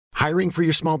Hiring for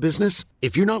your small business?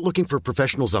 If you're not looking for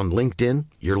professionals on LinkedIn,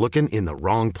 you're looking in the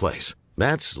wrong place.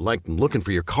 That's like looking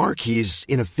for your car keys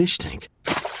in a fish tank.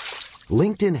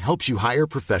 LinkedIn helps you hire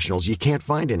professionals you can't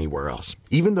find anywhere else,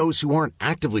 even those who aren't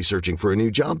actively searching for a new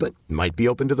job but might be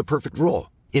open to the perfect role.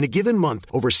 In a given month,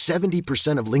 over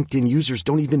 70% of LinkedIn users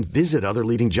don't even visit other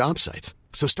leading job sites.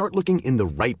 So start looking in the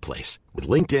right place. With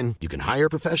LinkedIn, you can hire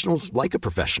professionals like a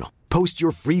professional. Post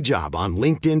your free job on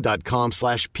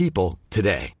linkedin.com/people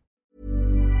today.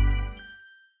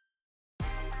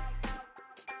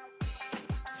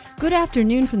 Good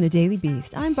afternoon from the Daily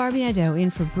Beast. I'm Barbie Nadeau in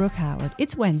for Brooke Howard.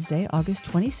 It's Wednesday, August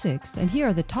 26th, and here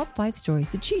are the top 5 stories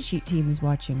the Cheat Sheet team is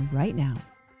watching right now.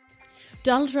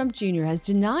 Donald Trump Jr. has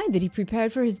denied that he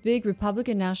prepared for his big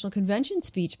Republican National Convention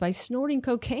speech by snorting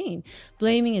cocaine,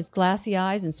 blaming his glassy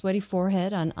eyes and sweaty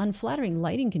forehead on unflattering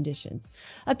lighting conditions.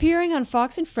 Appearing on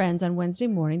Fox and Friends on Wednesday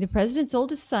morning, the president's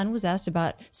oldest son was asked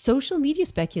about social media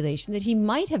speculation that he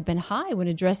might have been high when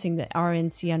addressing the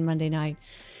RNC on Monday night.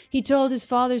 He told his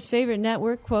father's favorite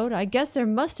network, quote, "I guess there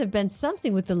must have been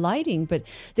something with the lighting, but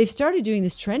they've started doing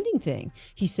this trending thing,"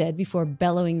 he said before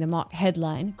bellowing the mock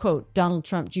headline, quote, "Donald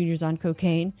Trump Jr.'s on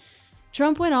cocaine."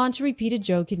 Trump went on to repeat a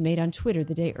joke he'd made on Twitter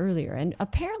the day earlier and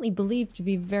apparently believed to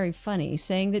be very funny,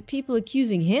 saying that people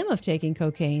accusing him of taking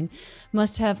cocaine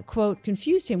must have, quote,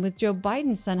 confused him with Joe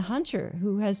Biden's son Hunter,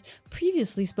 who has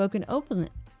previously spoken openly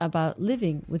about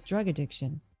living with drug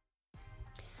addiction.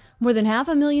 More than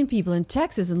 500,000 people in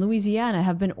Texas and Louisiana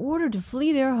have been ordered to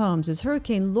flee their homes as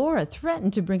Hurricane Laura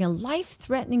threatened to bring a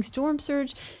life-threatening storm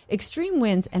surge, extreme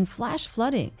winds, and flash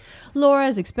flooding. Laura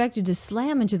is expected to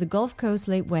slam into the Gulf Coast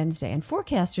late Wednesday, and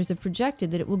forecasters have projected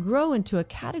that it will grow into a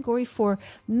Category 4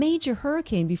 major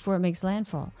hurricane before it makes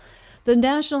landfall. The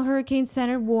National Hurricane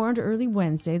Center warned early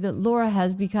Wednesday that Laura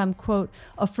has become, quote,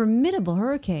 a formidable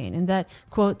hurricane and that,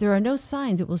 quote, there are no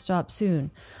signs it will stop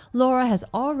soon. Laura has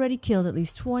already killed at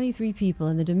least 23 people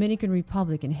in the Dominican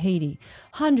Republic and Haiti.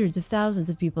 Hundreds of thousands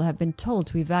of people have been told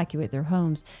to evacuate their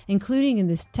homes, including in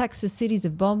the Texas cities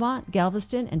of Beaumont,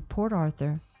 Galveston, and Port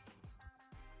Arthur.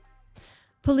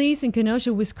 Police in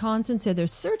Kenosha, Wisconsin said they're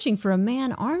searching for a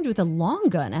man armed with a long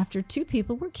gun after 2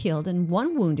 people were killed and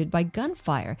 1 wounded by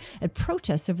gunfire at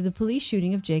protests over the police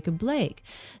shooting of Jacob Blake.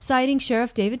 Citing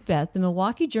Sheriff David Beth, the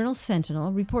Milwaukee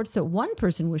Journal-Sentinel reports that 1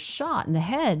 person was shot in the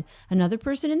head, another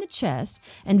person in the chest,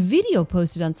 and video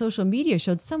posted on social media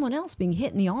showed someone else being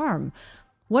hit in the arm.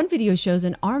 One video shows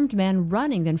an armed man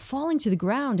running, then falling to the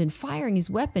ground and firing his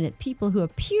weapon at people who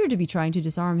appear to be trying to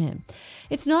disarm him.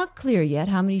 It's not clear yet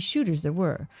how many shooters there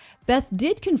were. Beth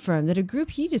did confirm that a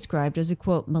group he described as a,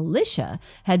 quote, militia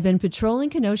had been patrolling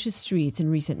Kenosha's streets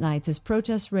in recent nights as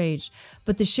protests raged,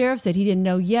 but the sheriff said he didn't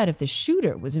know yet if the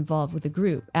shooter was involved with the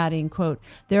group, adding, quote,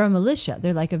 "They're a militia.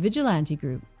 They're like a vigilante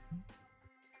group."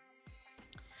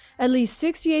 At least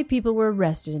 68 people were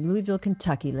arrested in Louisville,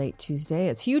 Kentucky late Tuesday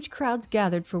as huge crowds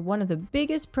gathered for one of the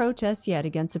biggest protests yet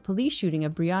against the police shooting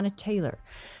of Breonna Taylor.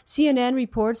 CNN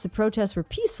reports the protests were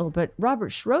peaceful, but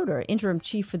Robert Schroeder, interim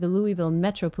chief for the Louisville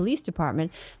Metro Police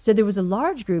Department, said there was a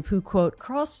large group who, quote,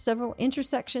 crossed several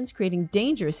intersections, creating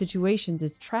dangerous situations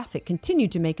as traffic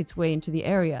continued to make its way into the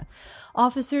area.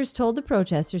 Officers told the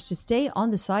protesters to stay on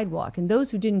the sidewalk, and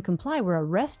those who didn't comply were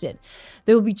arrested.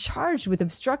 They will be charged with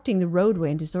obstructing the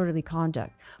roadway and disorderly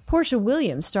conduct. Portia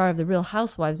Williams, star of The Real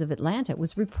Housewives of Atlanta,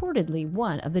 was reportedly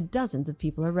one of the dozens of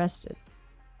people arrested.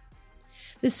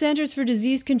 The Centers for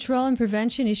Disease Control and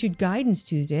Prevention issued guidance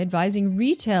Tuesday advising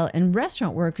retail and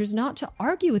restaurant workers not to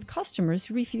argue with customers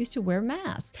who refuse to wear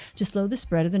masks to slow the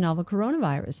spread of the novel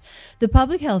coronavirus. The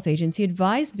Public Health Agency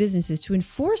advised businesses to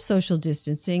enforce social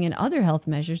distancing and other health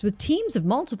measures with teams of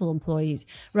multiple employees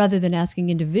rather than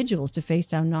asking individuals to face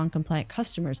down non-compliant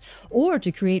customers or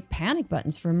to create panic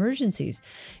buttons for emergencies.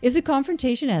 If the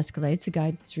confrontation escalates, the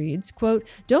guidance reads, quote,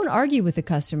 "Don't argue with the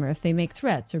customer if they make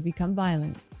threats or become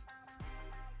violent."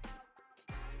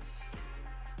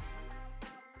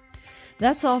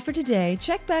 That's all for today.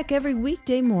 Check back every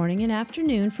weekday morning and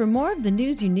afternoon for more of the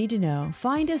news you need to know.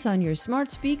 Find us on your smart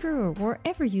speaker or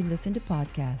wherever you listen to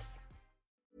podcasts.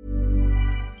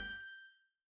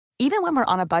 Even when we're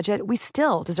on a budget, we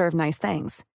still deserve nice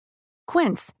things.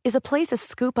 Quince is a place to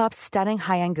scoop up stunning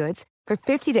high-end goods for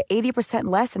 50 to 80%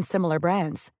 less than similar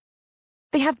brands.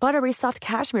 They have buttery soft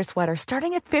cashmere sweaters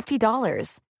starting at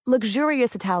 $50,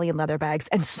 luxurious Italian leather bags,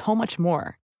 and so much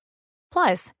more.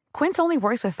 Plus, Quince only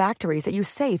works with factories that use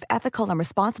safe, ethical, and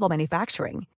responsible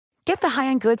manufacturing. Get the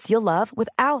high-end goods you'll love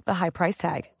without the high price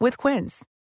tag with Quince.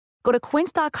 Go to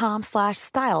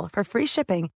quince.com/style for free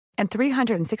shipping and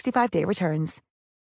 365-day returns.